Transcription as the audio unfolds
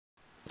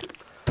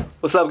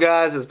What's up,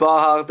 guys? It's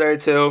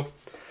BallHog32,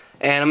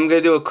 and I'm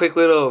gonna do a quick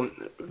little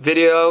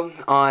video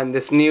on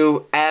this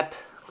new app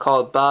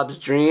called Bob's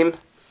Dream,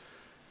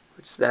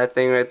 which is that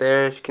thing right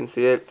there, if you can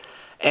see it.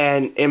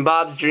 And in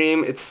Bob's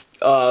Dream, it's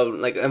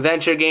like an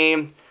adventure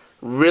game,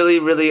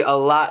 really a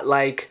lot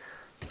like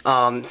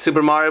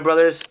Super Mario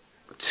Brothers.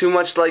 Too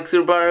much like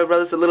Super Mario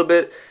Brothers a little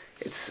bit.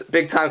 It's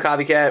big time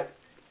copycat,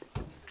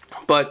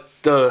 but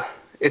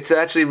it's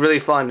actually really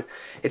fun.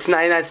 It's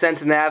 99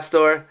 cents in the App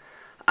Store.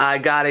 I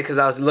got it because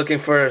I was looking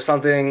for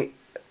something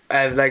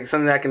like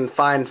something I can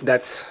find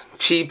that's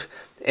cheap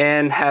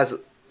and has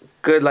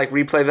good like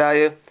replay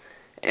value,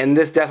 and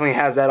this definitely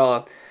has that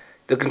all.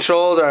 The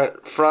controls are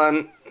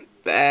front,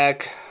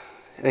 back,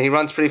 and he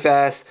runs pretty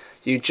fast.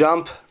 You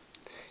jump,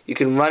 you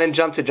can run and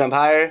jump to jump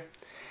higher,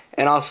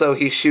 and also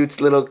he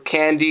shoots little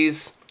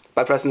candies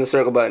by pressing the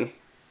circle button.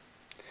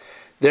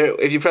 There,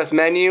 if you press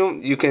menu,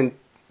 you can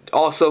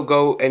also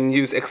go and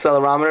use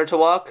accelerometer to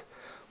walk,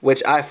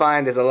 which I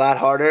find is a lot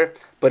harder,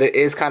 but it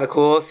is kind of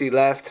cool. See,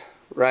 left,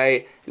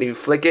 right, and if you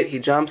flick it, he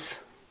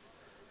jumps.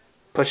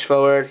 Push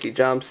forward, he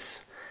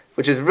jumps,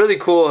 which is really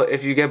cool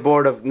if you get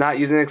bored of not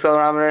using the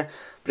accelerometer.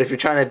 But if you're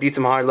trying to beat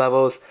some hard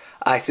levels,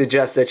 I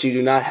suggest that you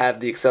do not have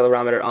the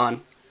accelerometer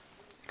on.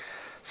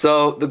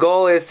 So the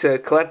goal is to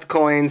collect the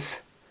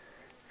coins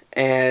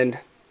and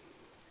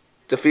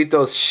defeat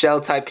those shell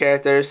type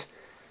characters.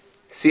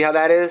 See how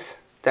that is?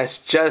 That's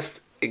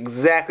just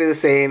exactly the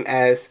same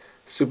as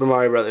Super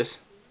Mario Brothers.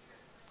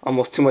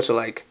 Almost too much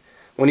alike.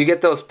 When you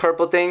get those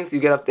purple things, you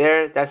get up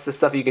there, that's the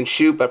stuff you can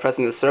shoot by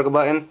pressing the circle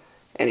button,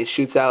 and it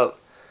shoots out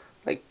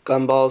like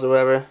gunballs or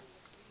whatever.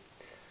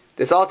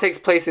 This all takes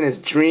place in his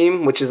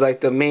dream, which is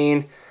like the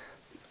main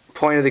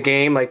point of the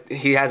game. Like,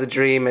 he has a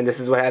dream and this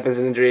is what happens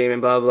in the dream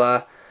and blah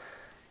blah.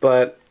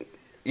 But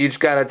you just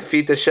gotta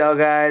defeat the shell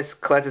guys,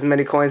 collect as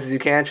many coins as you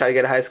can, try to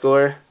get a high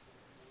score.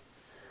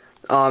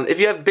 If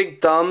you have big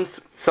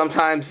thumbs,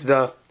 sometimes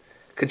the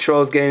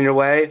controls get in your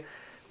way,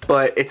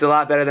 but it's a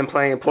lot better than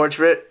playing in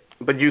portrait.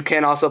 But you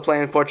can also play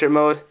in portrait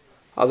mode,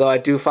 although I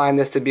do find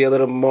this to be a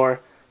little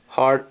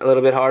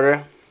bit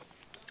harder.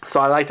 So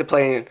I like to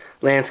play in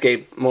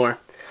landscape more.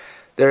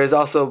 There is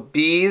also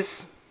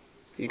bees.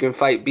 You can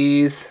fight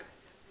bees.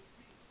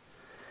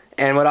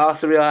 And what I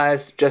also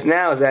realized just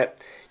now is that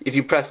if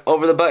you press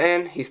over the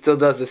button, he still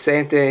does the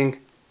same thing.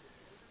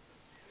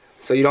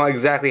 So you don't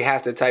exactly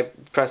have to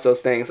press those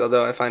things,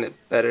 although I find it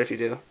better if you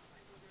do.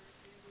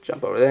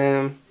 Jump over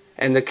them.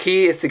 And the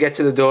key is to get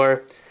to the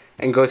door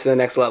and go to the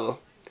next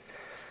level.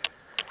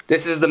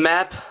 This is the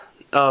map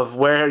of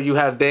where you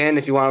have been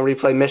if you want to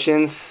replay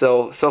missions.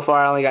 So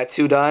far I only got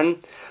 2 done,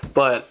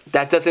 but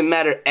that doesn't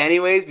matter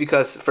anyways,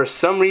 because for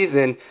some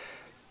reason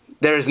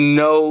there is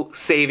no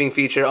saving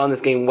feature on this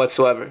game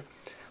whatsoever.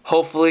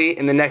 Hopefully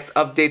in the next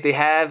update they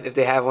have, if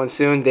they have one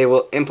soon, they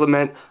will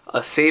implement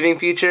a saving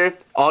feature,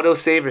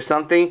 autosave or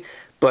something.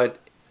 But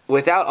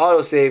without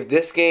autosave,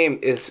 this game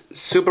is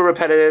super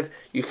repetitive.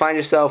 You find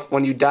yourself,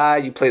 when you die,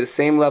 you play the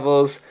same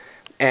levels,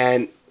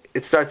 and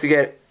it starts to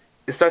get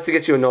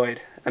you annoyed.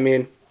 I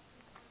mean,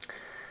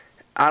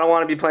 I don't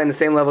want to be playing the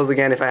same levels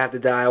again if I have to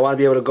die. I want to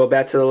be able to go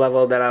back to the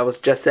level that I was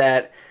just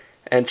at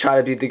and try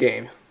to beat the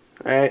game.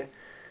 Alright?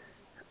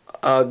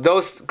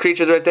 Those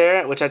creatures right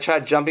there, which I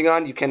tried jumping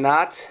on, you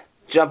cannot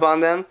jump on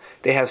them.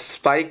 They have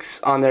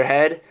spikes on their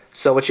head.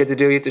 So what you have to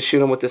do, you have to shoot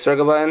them with the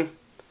circle button,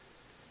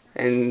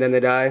 and then they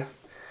die.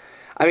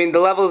 I mean, the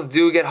levels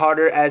do get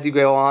harder as you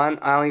go on.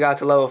 I only got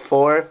to level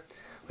 4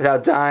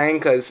 without dying,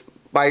 because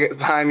by the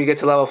time you get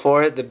to level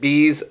 4, the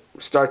bees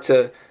start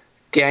to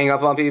gang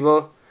up on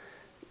people,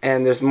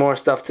 and there's more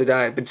stuff to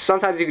die. But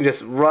sometimes you can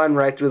just run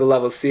right through the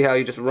levels. See how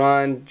you just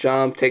run,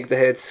 jump, take the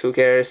hits, who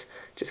cares?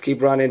 Just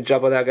keep running,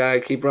 jump on that guy,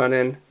 keep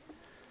running,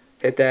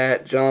 hit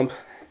that, jump.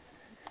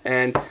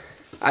 And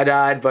I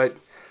died, but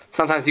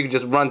sometimes you can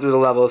just run through the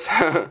levels.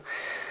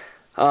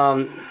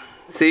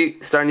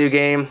 See, start a new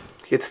game,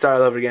 you get to start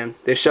all over again.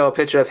 They show a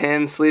picture of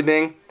him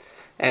sleeping,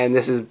 and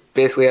this is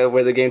basically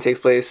where the game takes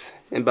place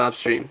in Bob's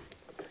Dream.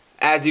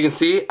 As you can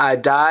see, I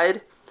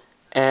died,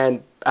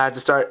 and I had to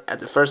start at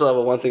the first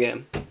level once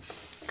again.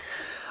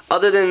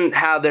 Other than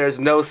how there's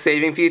no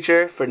saving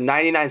feature, for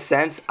 99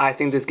 cents, I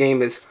think this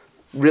game is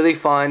really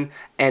fun,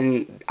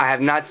 and I have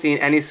not seen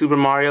any Super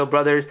Mario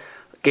Brothers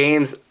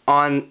games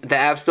on the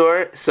App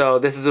Store, so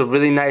this is a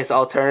really nice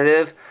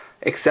alternative,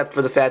 except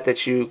for the fact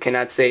that you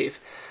cannot save.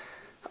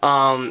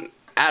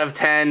 Out of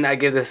 10, I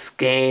give this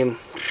game,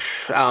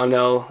 I don't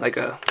know, like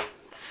a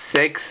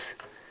 6,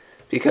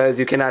 because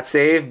you cannot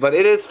save, but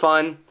it is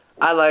fun.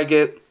 I like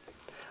it.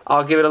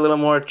 I'll give it a little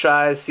more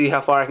tries, see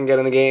how far I can get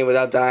in the game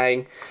without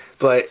dying,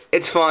 but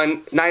it's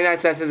fun. 99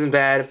 cents isn't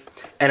bad.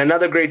 And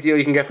another great deal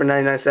you can get for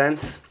 99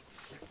 cents,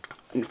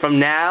 from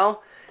now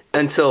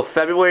until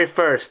February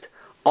 1st,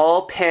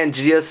 all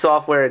Pangea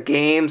software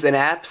games and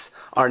apps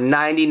are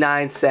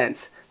 99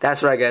 cents.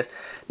 That's right, guys.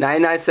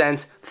 99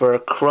 cents for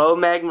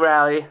Cro-Mag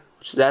Rally,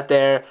 which is that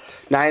there.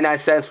 99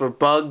 cents for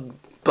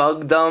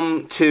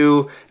Bugdom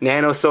 2,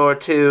 Nanosaur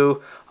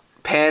 2,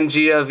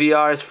 Pangea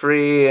VR is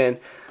free, and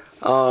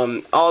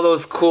All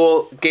those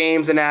cool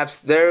games and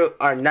apps, there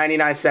are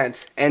 99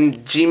 cents. And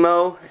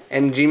Gmo,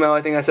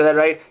 I think I said that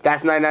right,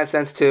 that's 99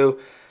 cents too.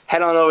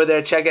 Head on over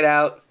there, check it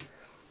out.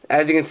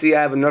 As you can see,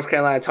 I have a North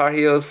Carolina Tar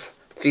Heels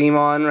theme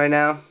on right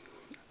now.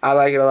 I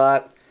like it a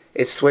lot.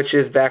 It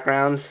switches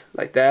backgrounds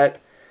like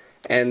that.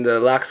 And the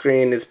lock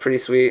screen is pretty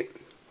sweet.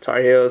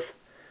 Tar Heels.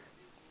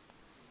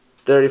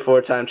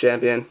 34-time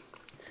champion.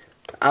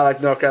 I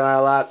like North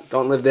Carolina a lot.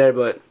 Don't live there,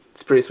 but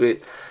it's pretty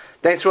sweet.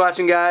 Thanks for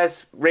watching,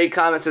 guys. Rate,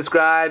 comment,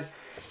 subscribe.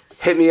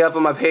 Hit me up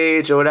on my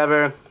page or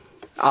whatever.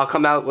 I'll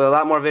come out with a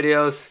lot more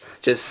videos.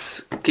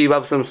 Just keep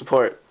up some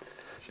support.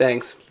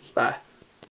 Thanks. Bye.